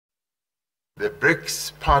The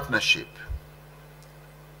BRICS partnership,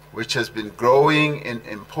 which has been growing in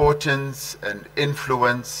importance and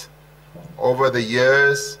influence over the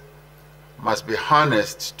years, must be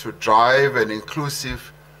harnessed to drive an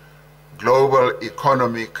inclusive global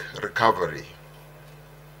economic recovery.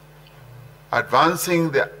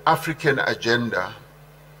 Advancing the African agenda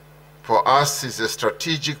for us is a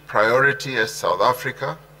strategic priority as South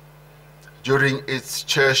Africa during its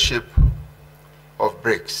chairship of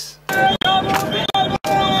BRICS.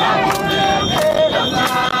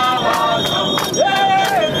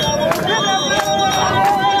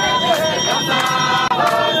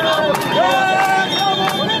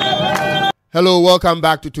 Hello, welcome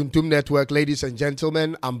back to Tuntum Network, ladies and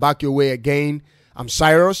gentlemen. I'm back your way again. I'm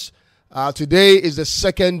Cyrus. Today is the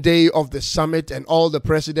second day of the summit, and all the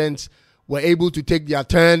presidents were able to take their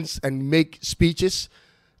turns and make speeches.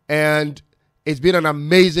 And it's been an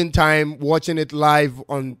amazing time watching it live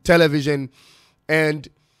on television. And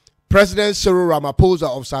President Cyril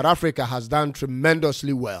Ramaphosa of South Africa has done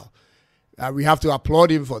tremendously well. We have to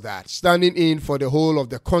applaud him for that, standing in for the whole of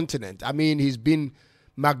the continent. I mean, he's been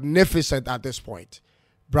magnificent at this point.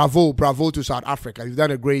 Bravo to South Africa. You've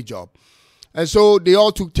done a great job. And so they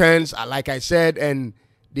all took turns, like I said, and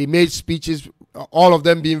they made speeches, all of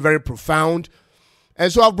them being very profound.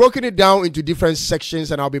 And so I've broken it down into different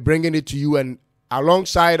sections, and I'll be bringing it to you. And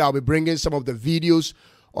alongside, I'll be bringing some of the videos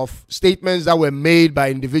of statements that were made by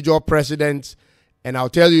individual presidents. And I'll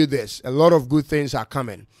tell you this, a lot of good things are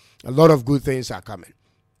coming. A lot of good things are coming.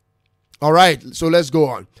 All right, so let's go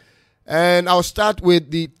on. And I'll start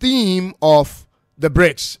with the theme of the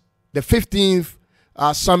BRICS, the 15th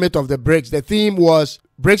summit of the BRICS. The theme was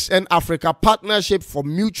BRICS and Africa Partnership for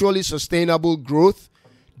Mutually Sustainable Growth,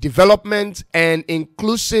 Development, and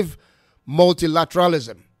Inclusive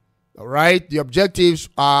Multilateralism. All right, the objectives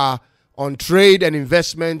are on trade and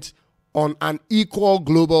investment on an equal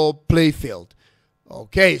global playfield.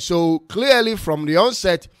 Okay, so clearly from the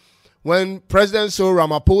onset, when President Cyril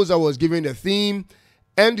Ramaphosa was giving the theme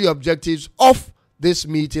and the objectives of this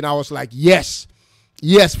meeting, I was like, yes,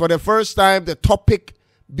 for the first time, the topic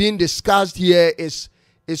being discussed here is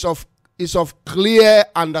of clear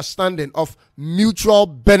understanding of mutual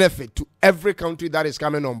benefit to every country that is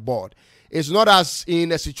coming on board. It's not as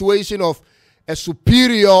in a situation of a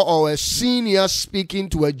superior or a senior speaking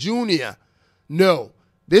to a junior. No,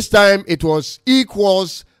 this time it was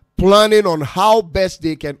equals planning on how best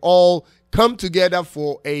they can all come together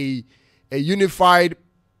for a unified,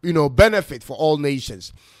 benefit for all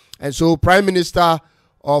nations. And so Prime Minister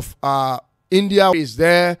of India is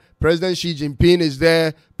there, President Xi Jinping is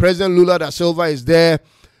there, President Lula da Silva is there,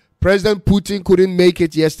 President Putin couldn't make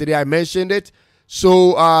it yesterday, I mentioned it.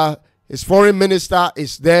 So his foreign minister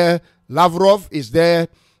is there, Lavrov is there,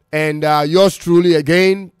 and yours truly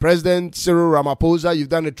again, President Cyril Ramaphosa. You've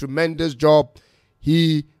done a tremendous job.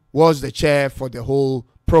 He was the chair for the whole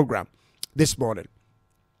program this morning.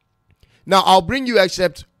 Now, I'll bring you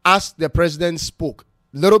except as the president spoke,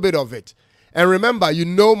 a little bit of it. And remember, you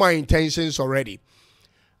know my intentions already.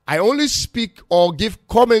 I only speak or give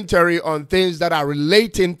commentary on things that are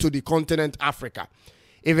relating to the continent Africa.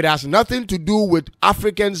 If it has nothing to do with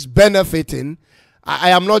Africans benefiting, I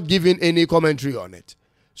am not giving any commentary on it.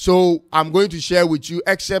 So I'm going to share with you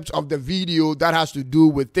excerpts of the video that has to do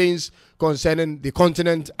with things concerning the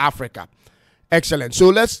continent Africa. Excellent. So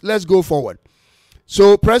let's go forward.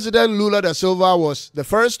 So President Lula da Silva was the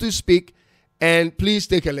first to speak, and please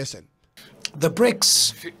take a listen. The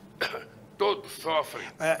BRICS,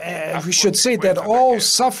 we should say that all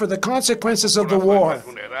suffer the consequences of the war.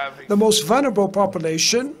 The most vulnerable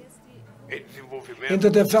population in the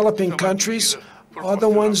developing countries are the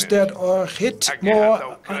ones that are hit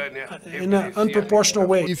more in an unproportional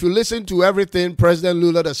way. If you listen to everything President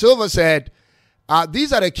Lula da Silva said,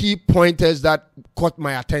 these are the key pointers that caught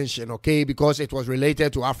my attention, okay, because it was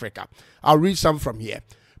related to Africa. I'll read some from here.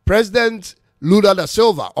 President Lula da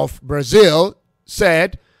Silva of Brazil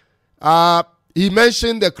said, he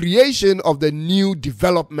mentioned the creation of the new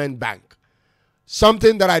development bank,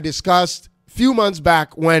 something that I discussed a few months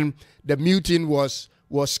back when the meeting was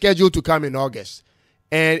scheduled to come in August.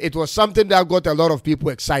 And it was something that got a lot of people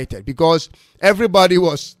excited because everybody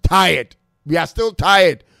was tired. We are still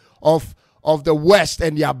tired of the West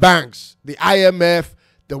and their banks, the IMF,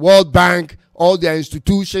 the World Bank, all their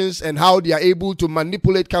institutions, and how they are able to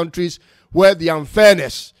manipulate countries where the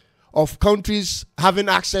unfairness of countries having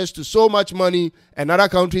access to so much money and other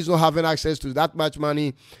countries not having access to that much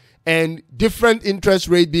money, and different interest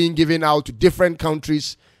rate being given out to different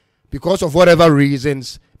countries because of whatever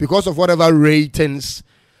reasons, because of whatever ratings.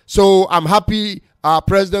 So I'm happy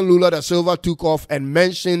President Lula da Silva took off and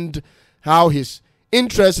mentioned how his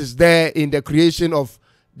interest is there in the creation of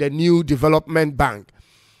the new development bank.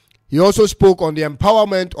 He also spoke on the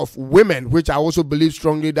empowerment of women, which I also believe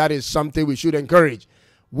strongly that is something we should encourage.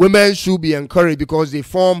 Women should be encouraged because they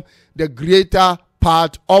form the greater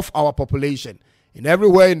part of our population. In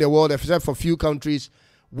everywhere in the world, except for a few countries,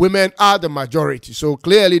 women are the majority. So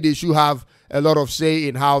clearly they should have a lot of say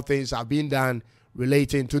in how things are being done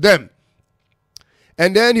relating to them.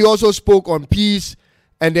 And then he also spoke on peace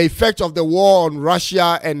and the effect of the war on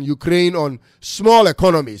Russia and Ukraine on small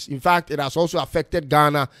economies. In fact, it has also affected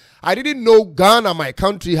Ghana. I didn't know Ghana, my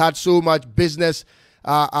country, had so much business,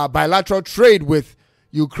 bilateral trade with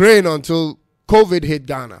Ukraine until COVID hit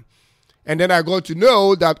Ghana. And then I got to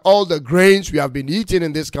know that all the grains we have been eating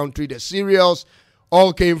in this country, the cereals,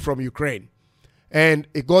 all came from Ukraine. And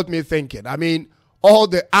it got me thinking. I mean, all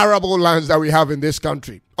the arable lands that we have in this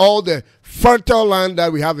country, all the fertile land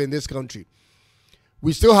that we have in this country,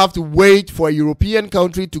 we still have to wait for a European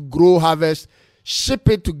country to grow, harvest, ship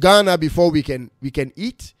it to Ghana before we can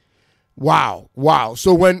eat. Wow.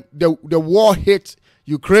 So when the war hit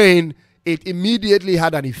Ukraine, it immediately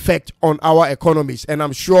had an effect on our economies. And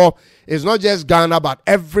I'm sure it's not just Ghana, but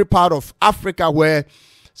every part of Africa where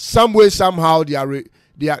some way, somehow,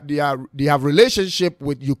 they have relationship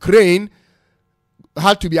with Ukraine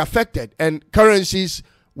had to be affected. And currencies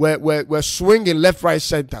were swinging left, right,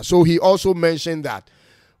 center. So he also mentioned that.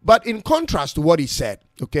 But in contrast to what he said,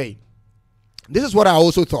 okay, this is what I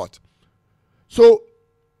also thought. So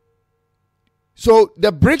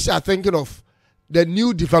the BRICS are thinking of the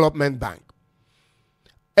new development bank.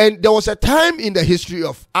 And there was a time in the history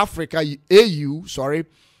of Africa,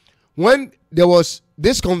 when there was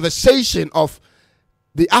this conversation of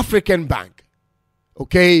the African Bank,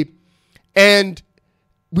 okay? And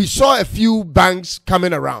we saw a few banks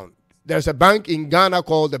coming around. There's a bank in Ghana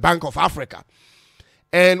called the Bank of Africa.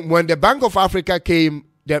 And when the Bank of Africa came,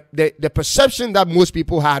 the perception that most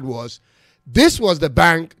people had was this was the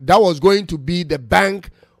bank that was going to be the bank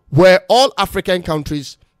where all African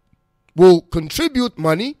countries will contribute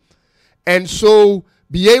money and so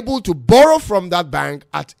be able to borrow from that bank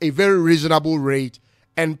at a very reasonable rate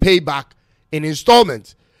and pay back in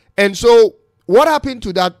installments. And so what happened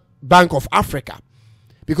to that Bank of Africa?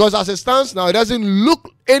 Because as it stands now, it doesn't look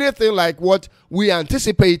anything like what we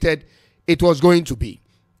anticipated it was going to be.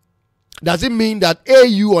 Does it mean that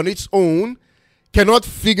AU on its own cannot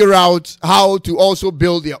figure out how to also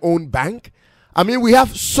build their own bank? I mean, we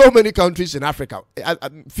have so many countries in Africa,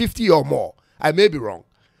 50 or more. I may be wrong.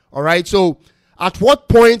 All right. So at what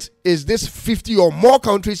point is this 50 or more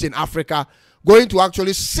countries in Africa going to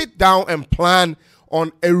actually sit down and plan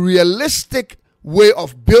on a realistic way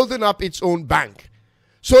of building up its own bank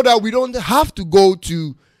so that we don't have to go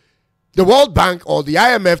to the World Bank or the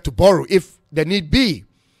IMF to borrow if the need be?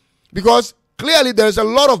 Because clearly there's a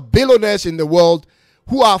lot of billionaires in the world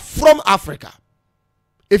who are from Africa.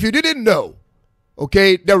 If you didn't know,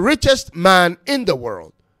 okay, the richest man in the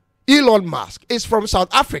world, Elon Musk, is from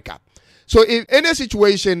South Africa. So in any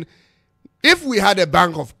situation, if we had a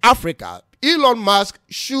Bank of Africa, Elon Musk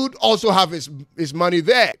should also have his money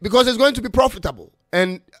there because it's going to be profitable.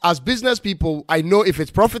 And as business people, I know if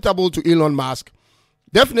it's profitable to Elon Musk,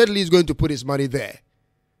 definitely he's going to put his money there.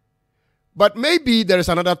 But maybe there is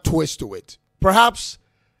another twist to it. Perhaps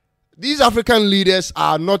these African leaders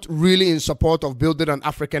are not really in support of building an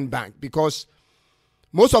African bank because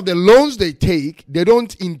most of the loans they take, they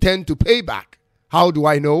don't intend to pay back. How do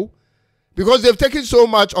I know? Because they've taken so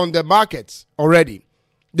much on the markets already.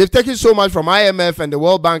 They've taken so much from IMF and the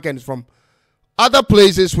World Bank and from other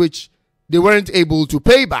places which they weren't able to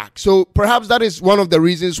pay back. So perhaps that is one of the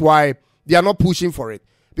reasons why they are not pushing for it.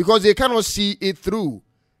 Because they cannot see it through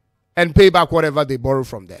and pay back whatever they borrow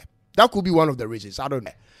from there. That could be one of the reasons. I don't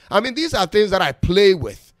know. I mean, these are things that I play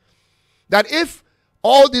with. That if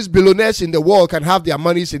all these billionaires in the world can have their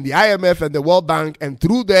monies in the IMF and the World Bank, and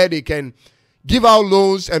through there they can give out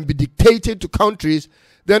loans and be dictated to countries,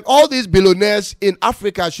 then all these billionaires in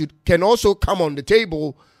Africa can also come on the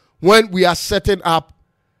table when we are setting up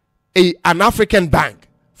an African bank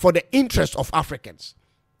for the interest of Africans.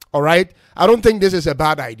 All right? I don't think this is a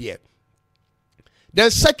bad idea. Then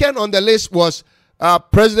second on the list was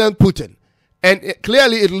President Putin. And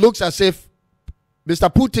clearly it looks as if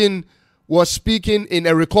Mr. Putin was speaking in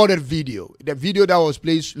a recorded video. The video that was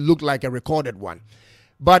played looked like a recorded one.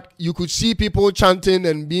 But you could see people chanting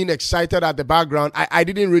and being excited at the background. I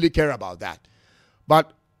didn't really care about that.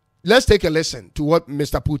 But let's take a listen to what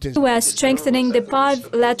Mr. Putin said. We are strengthening the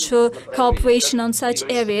bilateral cooperation on such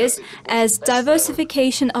areas as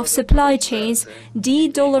diversification of supply chains,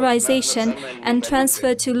 de-dollarization, and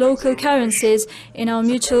transfer to local currencies in our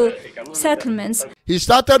mutual settlements. He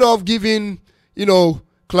started off giving,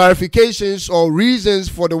 clarifications or reasons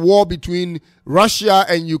for the war between Russia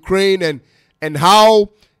and Ukraine and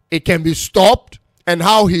how it can be stopped and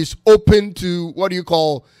how he's open to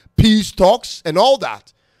peace talks and all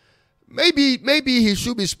that. Maybe he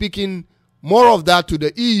should be speaking more of that to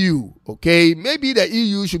the EU, okay? Maybe the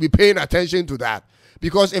EU should be paying attention to that.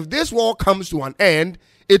 Because if this war comes to an end,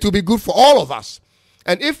 it will be good for all of us.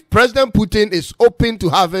 And if President Putin is open to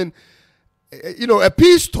having, a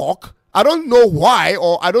peace talk, I don't know why,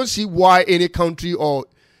 or I don't see why any country or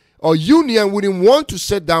union wouldn't want to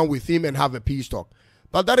sit down with him and have a peace talk.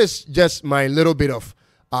 But that is just my little bit of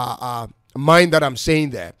mind that I'm saying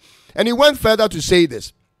there. And he went further to say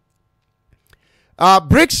this.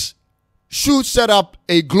 Brics should set up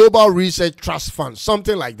a global research trust fund,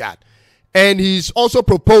 something like that. And he's also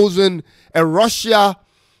proposing a Russia-Brics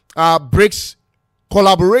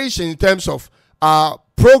collaboration in terms of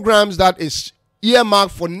programs that is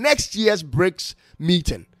earmarked for next year's Brics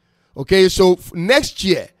meeting. Okay, so next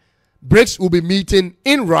year, Brics will be meeting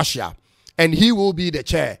in Russia, and he will be the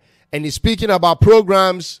chair. And he's speaking about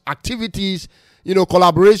programs, activities,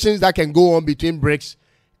 collaborations that can go on between Brics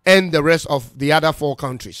and the rest of the other 4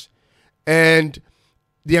 countries. And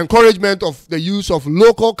the encouragement of the use of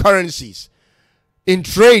local currencies in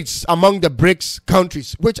trades among the Brics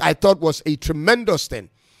countries, which I thought was a tremendous thing.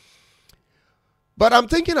 But I'm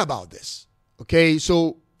thinking about this. Okay,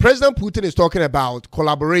 so President Putin is talking about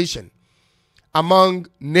collaboration among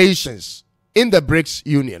nations in the Brics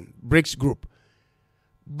Union, Brics group.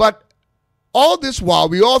 But all this while,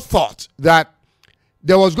 we all thought that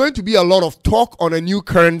there was going to be a lot of talk on a new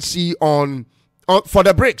currency for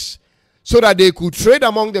the Brics so that they could trade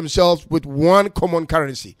among themselves with one common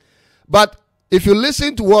currency. But if you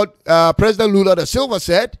listen to what President Lula da Silva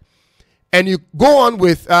said, and you go on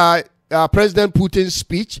with President Putin's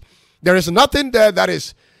speech, there is nothing there that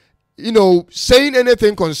is, saying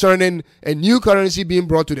anything concerning a new currency being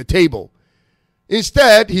brought to the table.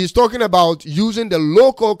 Instead, he's talking about using the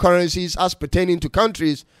local currencies as pertaining to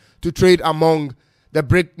countries to trade among the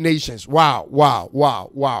BRIC nations. Wow, wow, wow,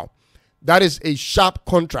 wow. That is a sharp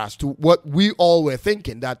contrast to what we all were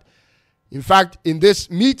thinking, that, in fact, in this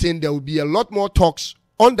meeting, there will be a lot more talks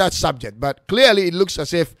on that subject. But clearly, it looks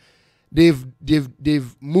as if they've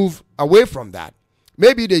moved away from that.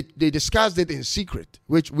 Maybe they discussed it in secret,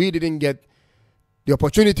 which we didn't get the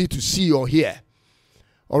opportunity to see or hear.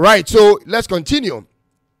 All right, so let's continue.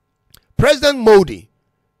 President Modi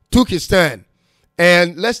took his turn,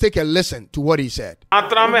 and let's take a listen to what he said. We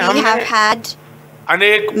have had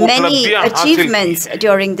many achievements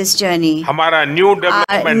during this journey. Our new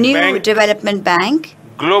development bank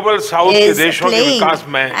is playing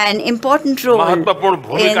an important role in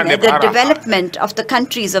the development of the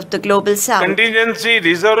countries of the global south. Through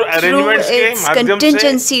its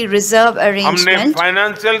contingency reserve arrangement,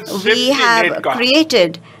 we have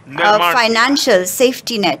created a financial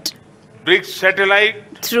safety net.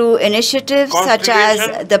 Through initiatives such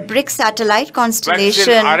as the Brics Satellite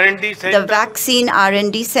Constellation, the Vaccine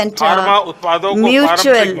R&D Center,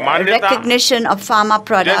 mutual recognition of pharma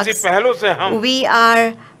products, we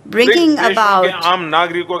are bringing about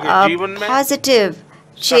positive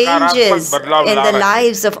changes in the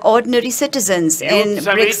lives of ordinary citizens in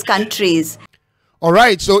Brics countries. All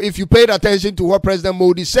right, so if you paid attention to what President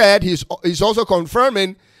Modi said, he's also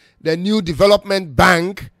confirming the new development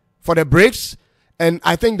bank for the Brics. And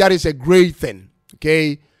I think that is a great thing,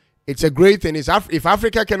 okay? It's a great thing. If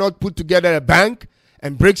Africa cannot put together a bank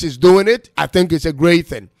and Brics is doing it, I think it's a great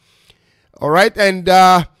thing. All right, and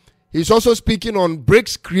he's also speaking on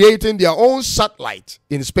Brics creating their own satellite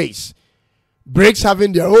in space. Brics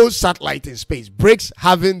having their own satellite in space. Brics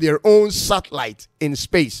having their own satellite in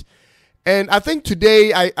space. And I think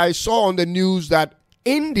today I saw on the news that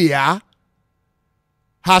India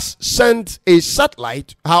has sent a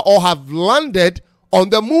satellite or have landed on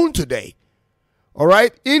the moon today. All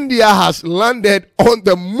right? India has landed on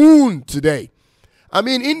the moon today. I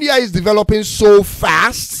mean, India is developing so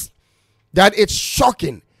fast that it's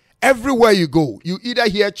shocking. Everywhere you go, you either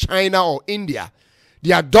hear China or India.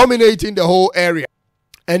 They are dominating the whole area.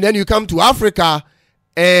 And then you come to Africa,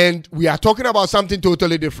 and we are talking about something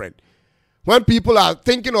totally different. When people are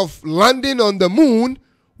thinking of landing on the moon,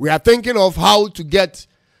 we are thinking of how to get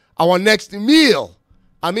our next meal.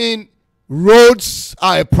 I mean, roads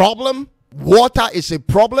are a problem. Water is a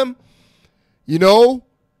problem.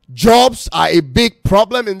 Jobs are a big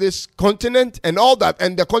problem in this continent and all that,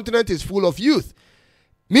 and the continent is full of youth.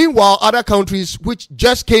 Meanwhile, other countries which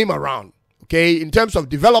just came around, okay, in terms of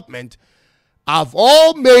development, have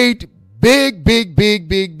all made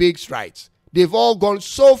big strides. They've all gone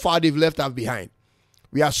so far, they've left us behind.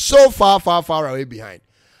 We are so far away behind.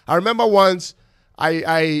 I remember once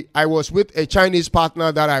I was with a Chinese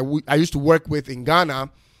partner that I used to work with in Ghana,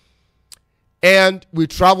 and we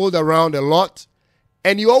traveled around a lot.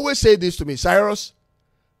 And he always said this to me, Cyrus,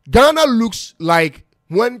 Ghana looks like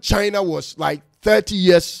when China was like 30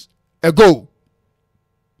 years ago.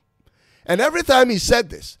 And every time he said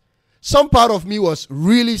this, some part of me was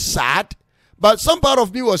really sad, but some part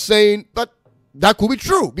of me was saying, but that could be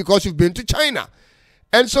true because you've been to China.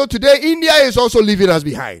 And so today, India is also leaving us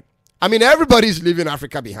behind. I mean, everybody's leaving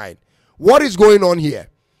Africa behind. What is going on here?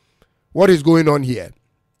 What is going on here?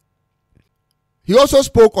 He also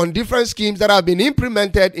spoke on different schemes that have been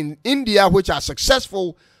implemented in India which are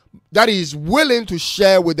successful, that he is willing to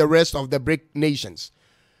share with the rest of the BRIC nations.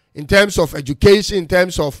 In terms of education, in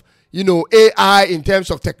terms of, AI, in terms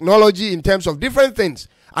of technology, in terms of different things,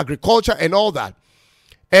 agriculture and all that,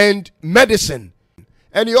 and medicine.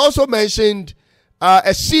 And he also mentioned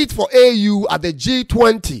a seat for AU at the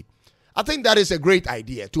G20. I think that is a great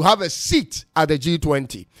idea, to have a seat at the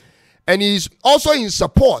G20. And he's also in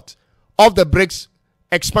support of the BRICS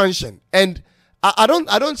expansion. And I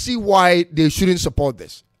don't see why they shouldn't support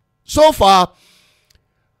this. So far,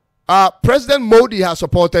 President Modi has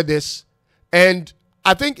supported this, and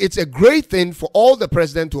I think it's a great thing for all the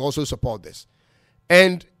presidents to also support this.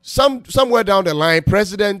 And somewhere down the line,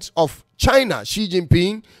 President of China, Xi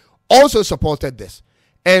Jinping, also supported this.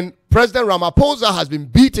 And President Ramaphosa has been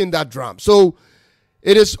beating that drum. So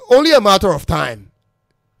it is only a matter of time.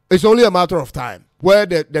 It's only a matter of time where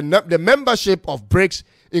the membership of BRICS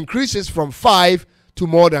increases from 5 to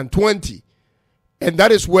more than 20. And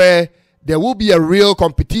that is where there will be a real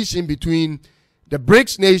competition between the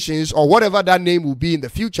BRICS nations, or whatever that name will be in the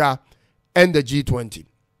future, and the G20.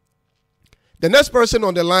 The next person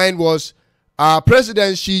on the line was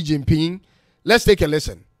President Xi Jinping. Let's take a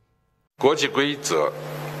listen. 国际规则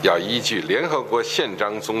要依据联合国宪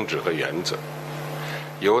章宗旨和原则，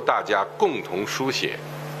由大家共同书写、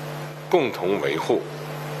共同维护，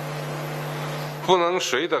不能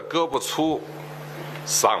谁的胳膊粗、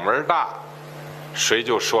嗓门大，谁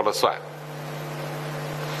就说了算，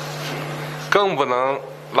更不能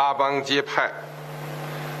拉帮结派，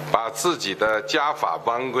把自己的家法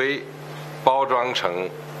帮规包装成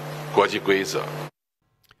国际规则。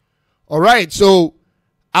 All right, so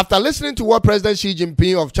after listening to what President Xi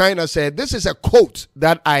Jinping of China said, this is a quote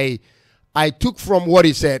that I took from what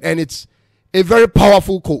he said, and it's a very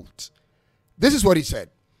powerful quote. This is what he said.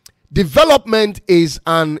 Development is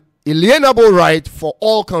an inalienable right for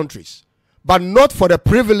all countries, but not for the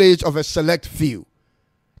privilege of a select few.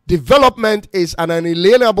 Development is an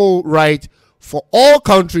inalienable right for all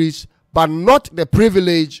countries, but not the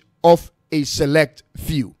privilege of a select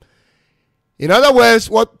few. In other words,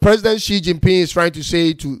 what President Xi Jinping is trying to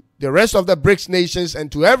say to the rest of the BRICS nations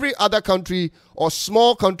and to every other country or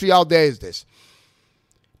small country out there is this.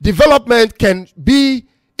 Development can be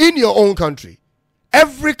in your own country.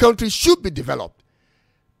 Every country should be developed.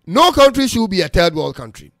 No country should be a third world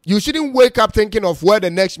country. You shouldn't wake up thinking of where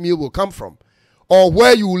the next meal will come from, or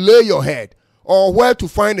where you will lay your head, or where to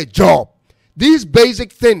find a job. These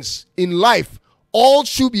basic things in life all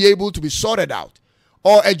should be able to be sorted out.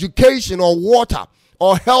 Or education, or water,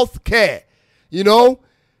 or health care.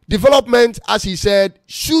 Development, as he said,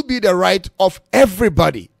 should be the right of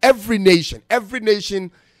everybody, every nation. Every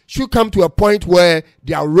nation should come to a point where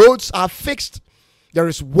their roads are fixed, there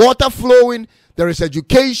is water flowing, there is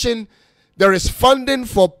education, there is funding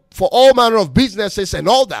for all manner of businesses and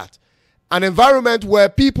all that. An environment where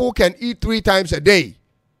people can eat 3 times a day.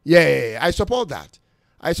 Yeah, I support that.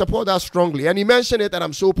 I support that strongly. And he mentioned it, and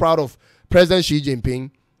I'm so proud of President Xi Jinping.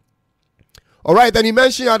 All right, and he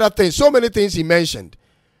mentioned other things. So many things he mentioned.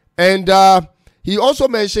 And he also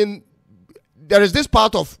mentioned, there is this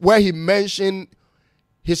part of where he mentioned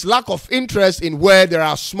his lack of interest in where there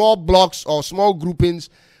are small blocks or small groupings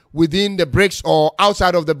within the BRICS or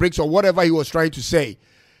outside of the BRICS or whatever he was trying to say,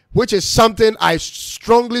 which is something I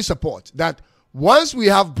strongly support. That once we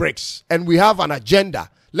have BRICS and we have an agenda,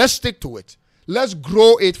 let's stick to it. Let's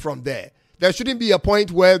grow it from there. There shouldn't be a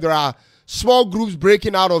point where there are small groups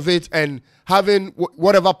breaking out of it and having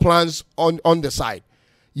whatever plans on the side.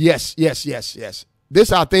 Yes.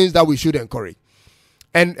 These are things that we should encourage.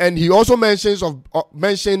 And he also mentioned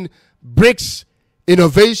BRICS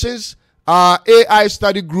innovations. AI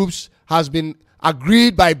study groups has been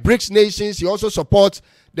agreed by BRICS nations. He also supports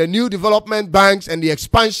the new development banks and the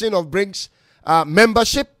expansion of Brics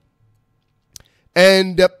membership,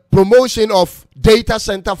 and the promotion of data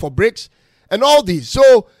center for Brics, and all these.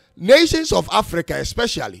 So nations of Africa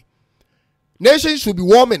especially, nations should be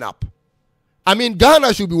warming up. I mean,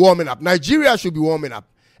 Ghana should be warming up. Nigeria should be warming up.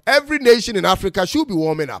 Every nation in Africa should be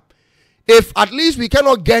warming up. If at least we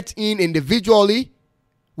cannot get in individually,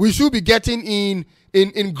 we should be getting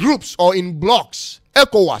in groups or in blocks.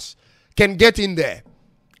 ECOWAS can get in there.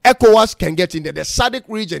 ECOWAS can get in there. The SADC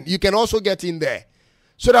region, you can also get in there,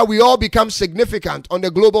 so that we all become significant on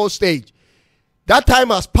the global stage. That time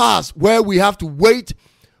has passed where we have to wait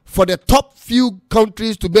for the top few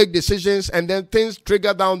countries to make decisions, and then things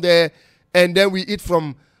trigger down there, and then we eat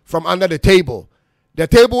from under the table. The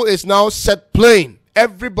table is now set plain.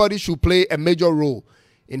 Everybody should play a major role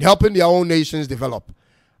in helping their own nations develop.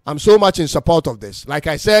 I'm so much in support of this. Like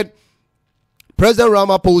I said, President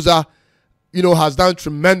Ramaphosa, has done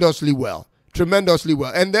tremendously well. Tremendously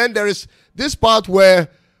well. And then there is this part where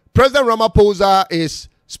President Ramaphosa is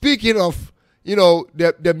speaking of,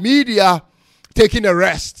 the media taking a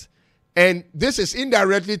rest. And this is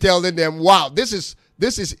indirectly telling them, wow, this is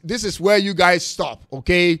where you guys stop,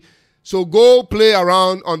 okay? So go play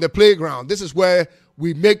around on the playground. This is where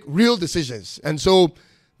we make real decisions. And so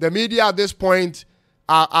the media at this point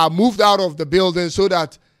are moved out of the building so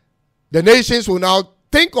that the nations will now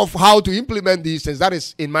think of how to implement these things. That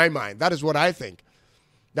is in my mind. That is what I think.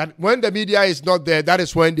 That when the media is not there, that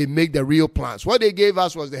is when they make the real plans. What they gave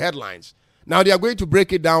us was the headlines. Now they are going to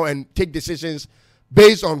break it down and take decisions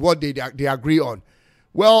based on what they agree on.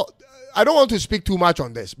 Well, I don't want to speak too much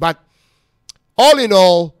on this, but all in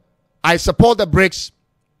all, I support the BRICS.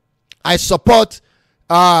 I support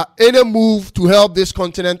any move to help this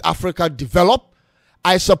continent, Africa, develop.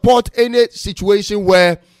 I support any situation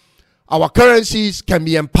where our currencies can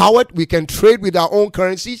be empowered. We can trade with our own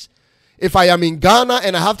currencies. If I am in Ghana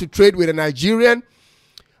and I have to trade with a Nigerian,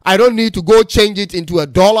 I don't need to go change it into a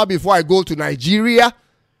dollar before I go to Nigeria.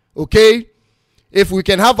 Okay? If we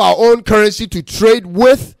can have our own currency to trade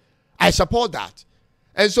with, I support that.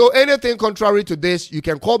 And so anything contrary to this, you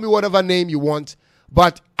can call me whatever name you want,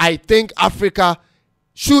 but I think Africa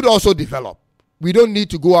should also develop. We don't need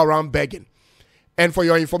to go around begging. And for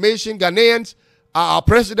your information, Ghanaians, our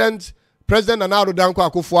President Nana Addo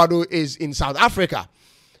Dankwa Akufo-Addo is in South Africa.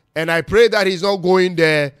 And I pray that he's not going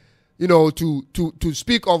there, to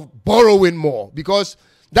speak of borrowing more, because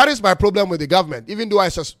that is my problem with the government. Even though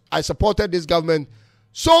I supported this government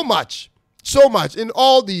so much in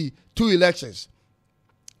all the 2 elections.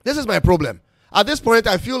 This is my problem. At this point,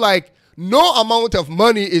 I feel like no amount of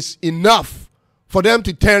money is enough for them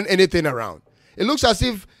to turn anything around. It looks as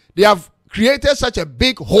if they have created such a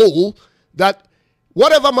big hole that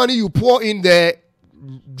whatever money you pour in there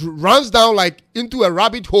runs down like into a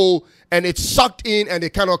rabbit hole, and it's sucked in and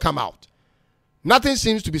it cannot come out. Nothing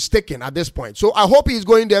seems to be sticking at this point. So I hope he's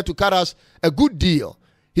going there to cut us a good deal.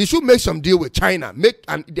 He should make some deal with China, make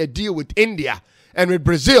a deal with India and with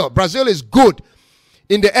Brazil. Brazil is good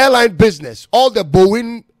in the airline business. All the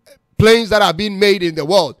Boeing planes that are being made in the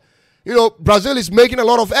world. Brazil is making a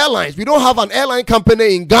lot of airlines. We don't have an airline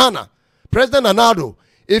company in Ghana. President Nana Addo,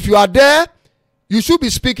 if you are there, you should be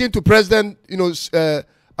speaking to President, Lula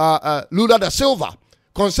da Silva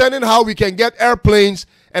concerning how we can get airplanes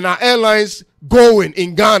and our airlines going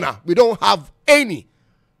in Ghana. We don't have any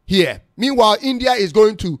here. Meanwhile, India is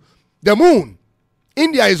going to the moon.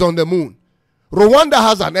 India is on the moon. Rwanda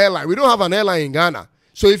has an airline. We don't have an airline in Ghana.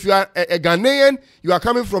 So if you are a Ghanaian, you are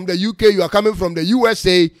coming from the UK, you are coming from the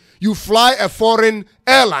USA, you fly a foreign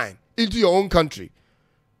airline into your own country.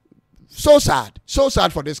 So sad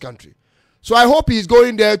for this country. So I hope he's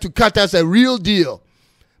going there to cut us a real deal,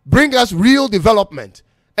 bring us real development,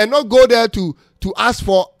 and not go there to ask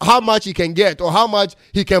for how much he can get or how much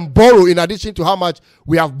he can borrow in addition to how much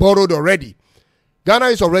we have borrowed already. Ghana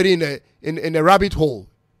is already in a rabbit hole,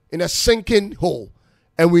 in a sinking hole,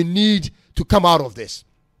 and we need to come out of this.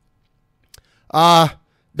 That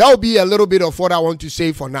will be a little bit of what I want to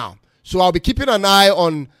say for now. So I'll be keeping an eye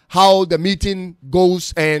on how the meeting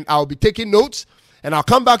goes, and I'll be taking notes, and I'll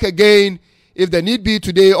come back again if there need be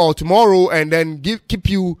today or tomorrow, and then keep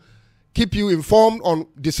you informed on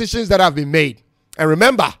decisions that have been made. And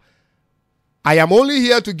remember, I am only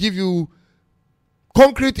here to give you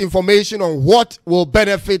concrete information on what will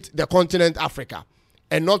benefit the continent Africa,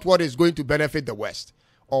 and not what is going to benefit the West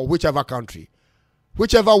or whichever country.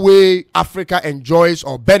 Whichever way Africa enjoys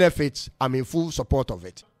or benefits, I'm in full support of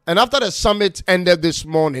it. And after the summit ended this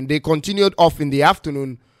morning, they continued off in the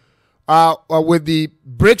afternoon with the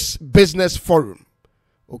BRICS Business Forum,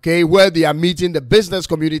 okay, where they are meeting the business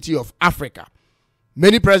community of Africa.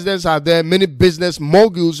 Many presidents are there. Many business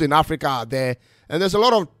moguls in Africa are there. And there's a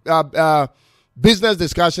lot of business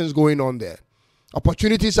discussions going on there.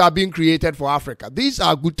 Opportunities are being created for Africa. These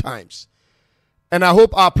are good times. And I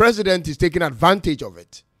hope our president is taking advantage of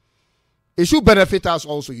it. It should benefit us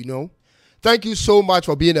also, you know. Thank you so much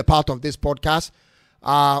for being a part of this podcast.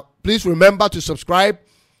 Please remember to subscribe,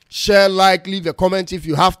 share, like, leave a comment if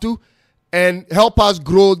you have to, and help us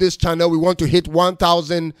grow this channel. We want to hit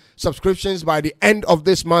 1,000 subscriptions by the end of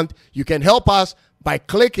this month. You can help us by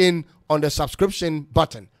clicking on the subscription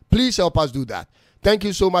button. Please help us do that. Thank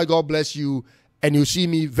you so much. God bless you. And you'll see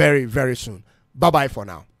me very, very soon. Bye-bye for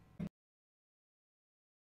now.